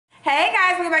Hey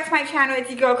guys, welcome back to my channel. It's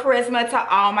your girl Charisma. To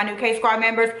all my new K Squad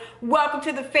members, welcome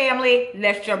to the family.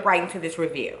 Let's jump right into this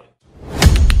review.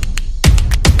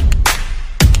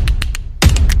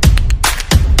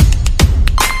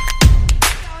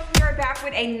 We are back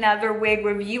with another wig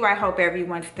review. I hope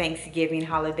everyone's Thanksgiving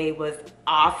holiday was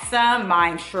awesome.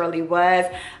 Mine surely was.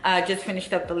 Just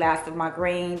finished up the last of my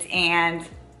greens, and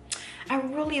I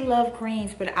really love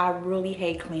greens, but I really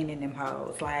hate cleaning them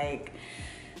hoes. Like,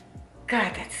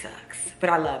 God, that sucks, but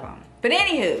I love them. But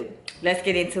anywho, let's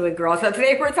get into it, girl. So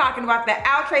today we're talking about the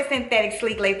Outre Synthetic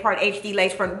Sleeklay Part HD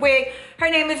Lace Front Wig. Her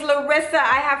name is Larissa.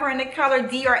 I have her in the color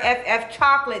DRFF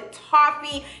Chocolate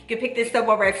Toffee. You can pick this up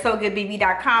over at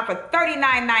SoGoodBB.com for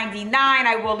 $39.99.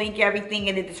 I will link everything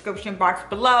in the description box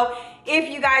below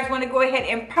if you guys want to go ahead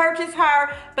and purchase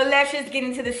her. But let's just get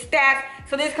into the stats.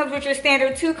 So this comes with your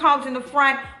standard 2 combs in the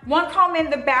front, 1 comb in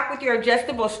the back with your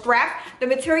adjustable strap. The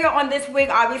material on this wig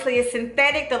obviously is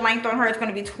synthetic. The length on her is going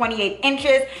to be 28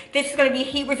 inches. This is going to be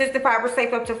heat resistant, fiber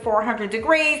safe up to 400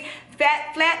 degrees.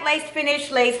 Flat lace finish,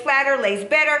 lace flatter, lace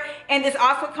better. And this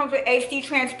also comes with HD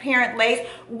transparent lace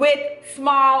with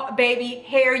small baby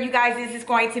hair. You guys, this is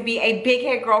going to be a big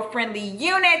head girl friendly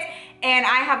unit. And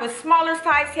I have a smaller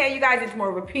sized head. You guys, it's more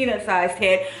of a peanut sized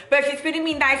head, but she's fitting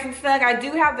me nice and snug. I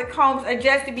do have the combs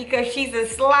adjusted because she's a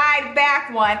slide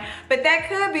back one, but that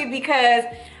could be because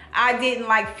I didn't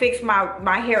like fix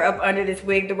my hair up under this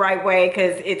wig the right way,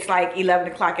 because it's like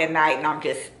 11 o'clock at night and I'm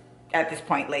just at this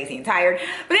point lazy and tired.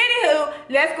 But anywho,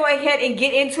 let's go ahead and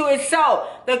get into it. So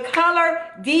the color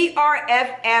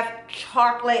DRFF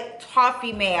Chocolate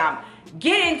Toffee, ma'am.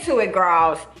 Get into it,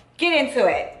 girls. Get into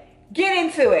it. Get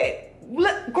into it.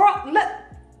 Look, girl,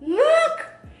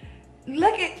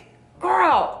 look at,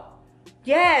 girl.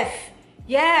 Yes,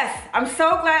 I'm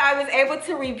so glad I was able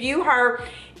to review her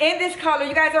in this color.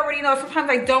 You guys already know sometimes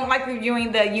I don't like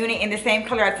reviewing the unit in the same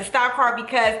color as the stock card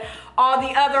because all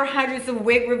the other hundreds of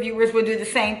wig reviewers will do the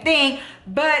same thing,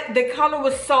 but the color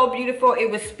was so beautiful. It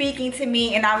was speaking to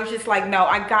me, and I was just like, no,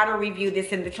 I gotta review this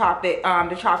in the chocolate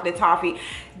toffee.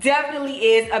 Definitely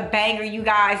is a banger, you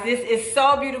guys. This is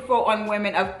so beautiful on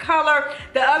women of color.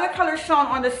 The other color shown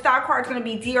on the stock card is going to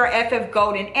be DRFF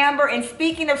Gold and Amber. And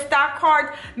speaking of stock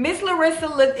cards, Miss Larissa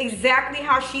looked exactly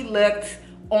how she looked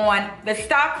on the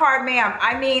stock card, ma'am.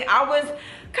 I mean, I was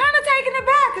kind of taken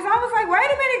aback because I was like, wait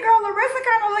a minute, girl, Larissa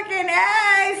kind of looking,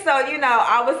 hey. So, you know,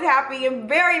 I was happy and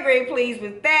very, very pleased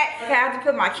with that. Okay, I have to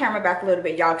put my camera back a little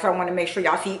bit, y'all, because I want to make sure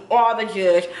y'all see all the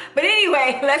judge. But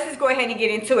anyway, let's just go ahead and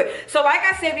get into it. So like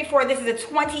I said before, this is a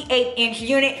 28-inch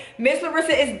unit. Miss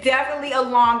Larissa is definitely a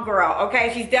long girl,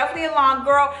 okay? She's definitely a long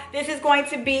girl. This is going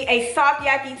to be a soft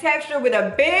yaki texture with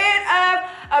a bit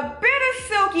of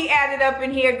silky added up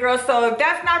in here, girl. So if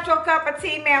that's not your cup of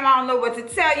tea, ma'am, I don't know what to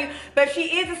tell you. But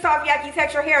she is a soft yaki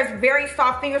texture. Hair is very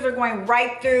soft. Fingers are going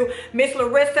right through Miss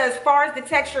Larissa. As far as the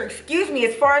texture,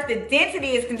 as far as the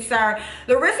density is concerned,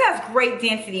 Larissa has great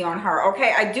density on her,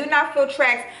 okay? I do not feel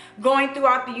tracks going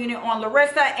throughout the unit on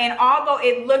Larissa, and although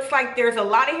it looks like there's a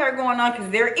lot of hair going on, because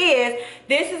there is,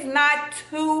 this is not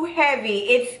too heavy.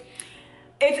 It's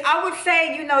I would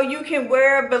say, you know, you can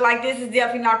wear it, but like this is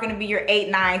definitely not going to be your 8,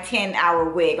 9, 10 hour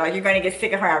wig. Like you're going to get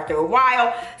sick of her after a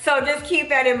while. So just keep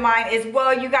that in mind as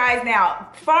well, you guys. Now,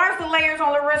 as far as the layers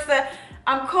on Larissa,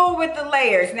 I'm cool with the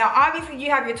layers. Now, obviously, you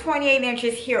have your 28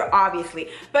 inches here, obviously.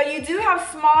 But you do have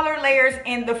smaller layers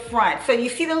in the front. So you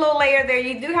see the little layer there.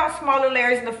 You do have smaller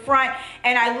layers in the front.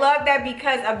 And I love that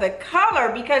because of the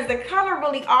color. Because the color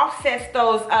really offsets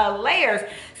those layers.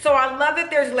 So I love that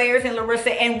there's layers in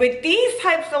Larissa. And with these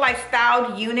types of like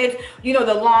styled units, you know,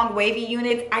 the long wavy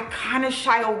units, I kind of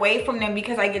shy away from them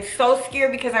because I get so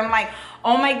scared because I'm like,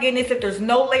 oh my goodness, if there's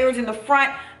no layers in the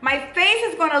front, my face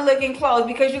is going to look enclosed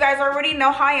because you guys already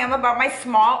know how I am about my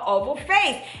small oval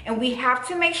face. And we have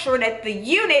to make sure that the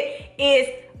unit is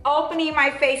opening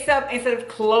my face up instead of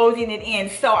closing it in.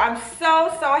 So I'm so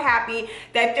happy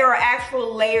that there are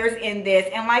actual layers in this.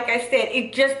 And like I said,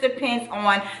 it just depends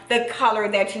on the color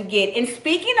that you get. And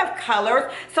speaking of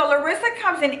colors, so Larissa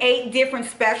comes in 8 different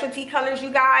specialty colors,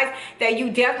 you guys, that you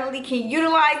definitely can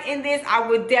utilize in this. I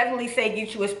would definitely say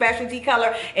get you a specialty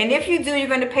color. And if you do, you're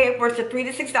going to pay upwards to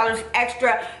 $3 to $6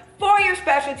 extra for your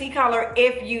specialty color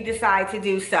if you decide to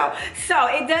do so. So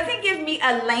it doesn't give me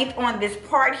a length on this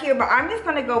part here, but I'm just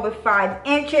going to go with 5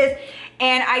 inches.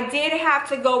 And I did have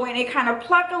to go in and kind of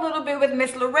pluck a little bit with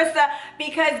Miss Larissa,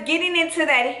 because getting into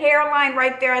that hairline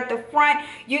right there at the front,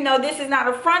 you know, this is not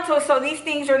a frontal, so these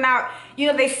things are not, you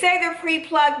know, they say they're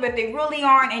pre-plucked, but they really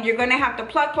aren't, and you're going to have to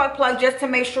pluck just to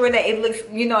make sure that it looks,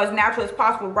 you know, as natural as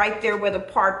possible right there where the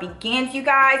part begins, you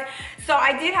guys. So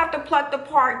I did have to pluck the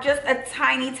part just a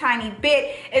tiny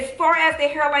bit. As far as the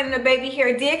hairline and the baby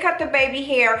hair, did cut the baby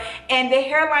hair, and the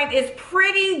hairline is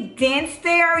pretty dense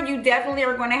there. You definitely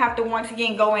are going to have to once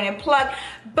again go in and pluck,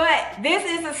 but this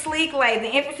is a Sleeklay. The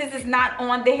emphasis is not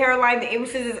on the hairline, the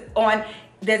emphasis is on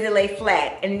does it lay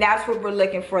flat, and that's what we're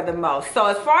looking for the most. So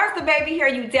as far as the baby hair,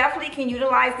 you definitely can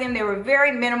utilize them. They were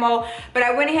very minimal, but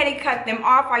I went ahead and cut them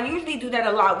off. I usually do that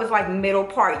a lot with like middle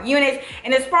part units.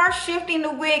 And as far as shifting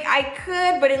the wig, I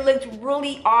could, but it looked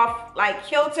really off like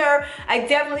kilter. I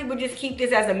definitely would just keep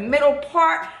this as a middle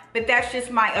part, but that's just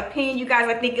my opinion, you guys.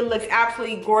 I think it looks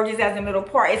absolutely gorgeous as a middle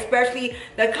part, especially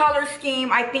the color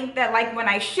scheme. I think that like when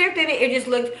I shifted it, it just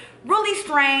looked really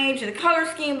strange. The color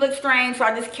scheme looked strange, so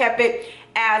I just kept it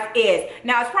as is.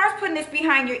 Now, as far as putting this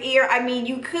behind your ear, I mean,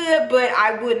 you could, but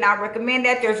I would not recommend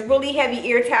that. There's really heavy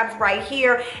ear tabs right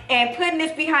here, and putting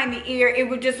this behind the ear, it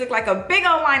would just look like a big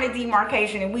old line of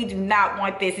demarcation, and we do not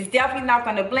want this. It's definitely not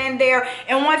going to blend there.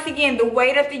 And once again, the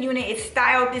way that the unit is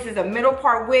styled, this is a middle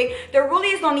part wig. There really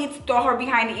is no need to throw her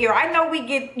behind the ear. I know we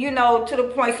get, you know, to the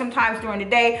point sometimes during the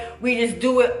day, we just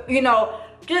do it, you know,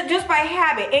 just by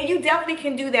habit, and you definitely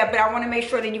can do that, but I want to make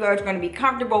sure that you guys are going to be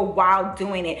comfortable while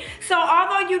doing it. So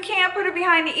although you can put it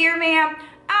behind the ear, ma'am,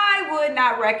 I would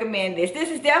not recommend this. This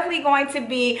is definitely going to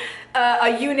be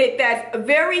a unit that's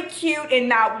very cute and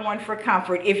not one for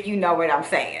comfort, if you know what I'm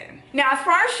saying. Now, as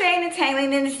far as shading and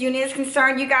tangling in this unit is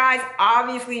concerned, you guys,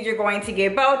 obviously you're going to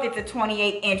get both. It's a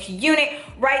 28-inch unit.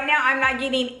 Right now, I'm not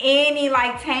getting any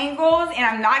like tangles, and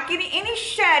I'm not getting any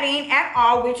shedding at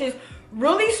all, which is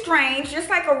really strange. Just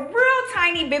like a real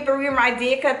tiny bit, but remember I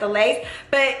did cut the lace.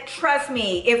 But trust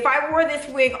me, if I wore this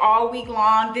wig all week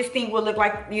long, this thing would look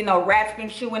like, you know, rats been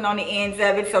chewing on the ends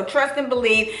of it. So trust and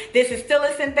believe, this is still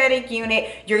a synthetic unit.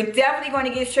 You're definitely going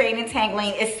to get shading and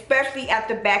tangling, especially at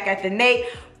the back, at the nape.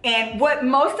 And what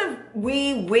most of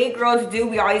we wig girls do,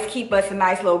 we always keep us a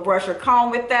nice little brush or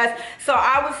comb with us. So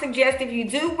I would suggest if you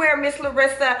do wear Miss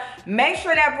Larissa, make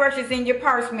sure that brush is in your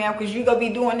purse, ma'am, because you're going to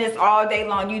be doing this all day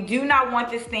long. You do not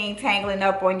want this thing tangling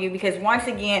up on you, because once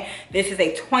again, this is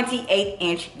a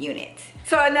 28-inch unit.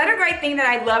 So another great thing that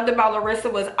I loved about Larissa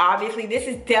was, obviously, this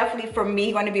is definitely for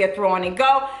me going to be a throw on and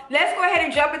go. Let's go ahead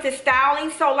and jump into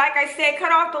styling. So like I said,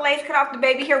 cut off the lace, cut off the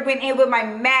baby hair, went in with my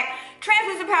MAC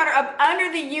translucent powder up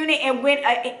under the unit, and went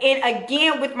in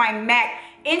again with my MAC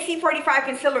NC45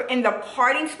 concealer in the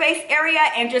parting space area,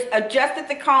 and just adjusted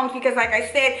the combs, because like I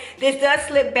said, this does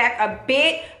slip back a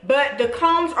bit, but the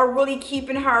combs are really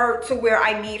keeping her to where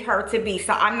I need her to be.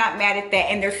 So I'm not mad at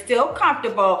that, and they're still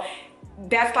comfortable.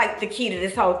 That's like the key to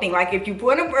this whole thing. Like if I'm go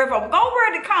wear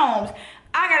the combs,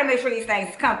 I gotta make sure these things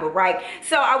is comfortable, right?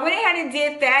 So I went ahead and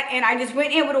did that, and I just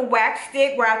went in with a wax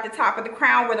stick right at the top of the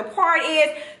crown where the part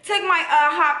is. Took my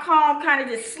hot comb, kind of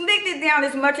just slicked it down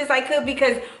as much as I could,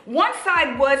 because one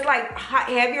side was like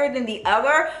heavier than the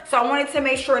other. So I wanted to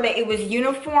make sure that it was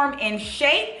uniform in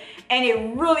shape. And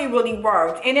it really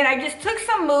worked. And then I just took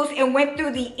some mousse and went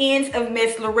through the ends of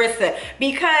Miss Larissa,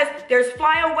 because there's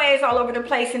flyaways all over the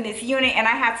place in this unit, and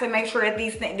I had to make sure that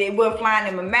these things, they weren't flying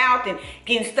in my mouth and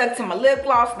getting stuck to my lip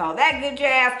gloss and all that good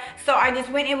jazz. So I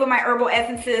just went in with my Herbal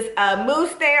Essences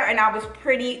mousse there, and I was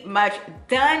pretty much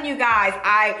done, you guys.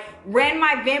 I ran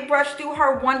my vent brush through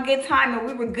her one good time, and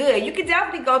we were good. You could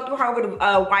definitely go through her with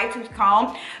a white tooth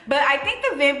comb, but I think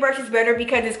the vent brush is better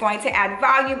because it's going to add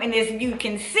volume. And as you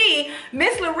can see,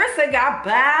 Miss Larissa got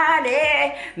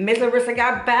body. Miss Larissa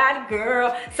got body,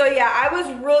 girl. So yeah, I was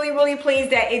really pleased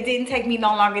that it didn't take me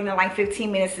no longer than like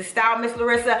 15 minutes to style Miss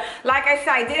Larissa. Like I said,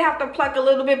 I did have to pluck a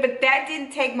little bit, but that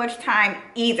didn't take much time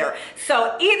either.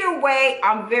 So either way,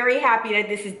 I'm very happy that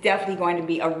this is definitely going to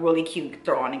be a really cute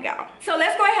throw on and go. So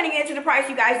let's go ahead and get into the price,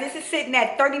 you guys. This is sitting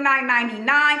at $39.99.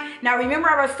 Now remember,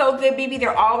 I was So Good BB,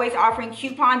 they're always offering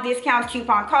coupon discounts,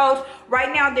 coupon codes.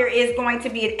 Right now there is going to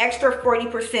be an extra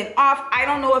 40% off. I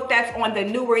don't know if that's on the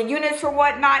newer units or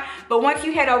whatnot, but once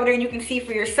you head over there, you can see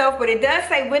for yourself. But it does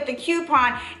say with the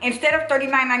coupon, instead of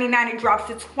 $39.99, it drops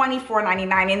to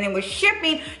 $24.99, and then with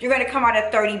shipping, you're going to come out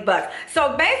at 30 bucks.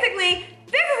 So basically,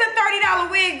 this is a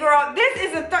 $30 wig, girl. This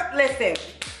is a listen.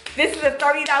 This is a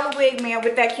 $30 wig, man,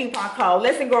 with that coupon code.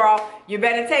 Listen, girl, you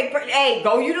better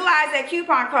go utilize that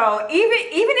coupon code. Even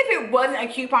if it wasn't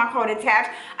a coupon code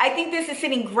attached, I think this is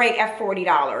sitting great at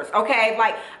 $40, okay?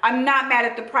 Like, I'm not mad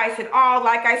at the price at all.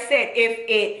 Like I said, if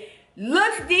it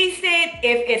Looks decent.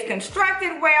 If it's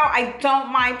constructed well, I don't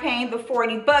mind paying the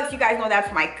 40 bucks. You guys know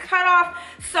that's my cutoff.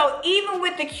 So even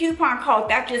with the coupon code,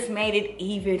 that just made it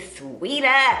even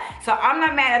sweeter. So I'm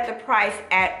not mad at the price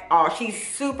at all. She's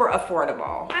super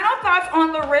affordable. Final thoughts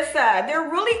on Larissa. There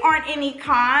really aren't any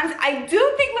cons. I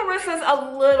do think Larissa's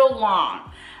a little long.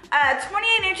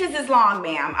 28 inches is long,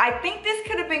 ma'am. I think this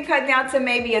could have been cut down to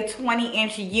maybe a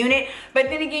 20-inch unit, but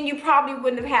then again, you probably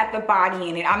wouldn't have had the body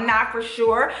in it. I'm not for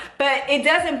sure, but it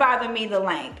doesn't bother me the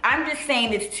length. I'm just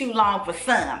saying it's too long for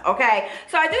some, okay?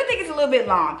 So I do think it's a little bit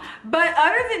long, but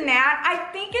other than that, I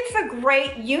think it's a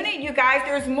great unit, you guys.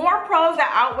 There's more pros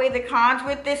that outweigh the cons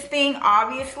with this thing,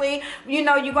 obviously. You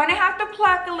know, you're gonna have to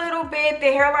pluck a little bit.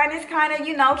 The hairline is kind of,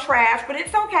 you know, trash, but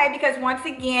it's okay because once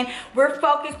again, we're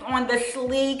focused on the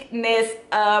sleekness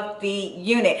of the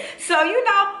unit. So, you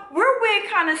know, we're wig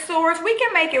connoisseurs. We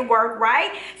can make it work,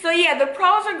 right? So yeah, the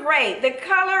pros are great. The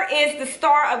color is the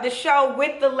star of the show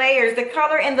with the layers. The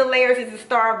color in the layers is the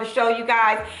star of the show, you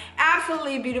guys.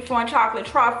 Absolutely beautiful in chocolate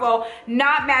truffle.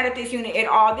 Not mad at this unit at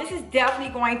all. This is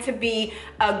definitely going to be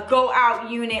a go out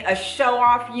unit, a show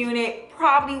off unit.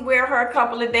 Probably wear her a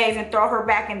couple of days and throw her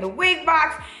back in the wig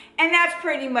box. And that's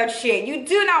pretty much it. You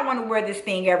do not want to wear this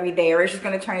thing every day or it's just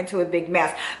going to turn into a big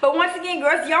mess. But once again,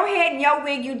 girls, your head and your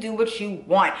wig, you do what you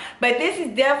want. But this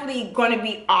is definitely going to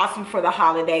be awesome for the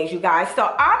holidays, you guys. So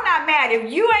I'm not mad.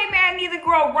 If you ain't mad neither,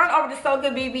 girl, run over to So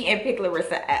Good BB and pick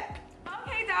Larissa up.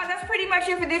 Okay, dog, that's pretty much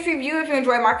it for this review. If you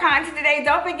enjoyed my content today,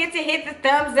 don't forget to hit the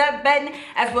thumbs up button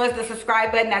as well as the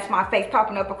subscribe button. That's my face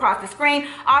popping up across the screen.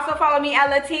 Also follow me at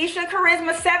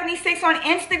latesha-kharizma76 on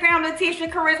Instagram,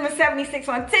 latesha-kharizma76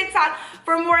 on TikTok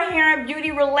for more hair and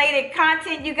beauty related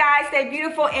content. You guys stay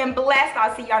beautiful and blessed.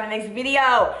 I'll see y'all in the next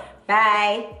video.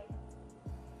 Bye.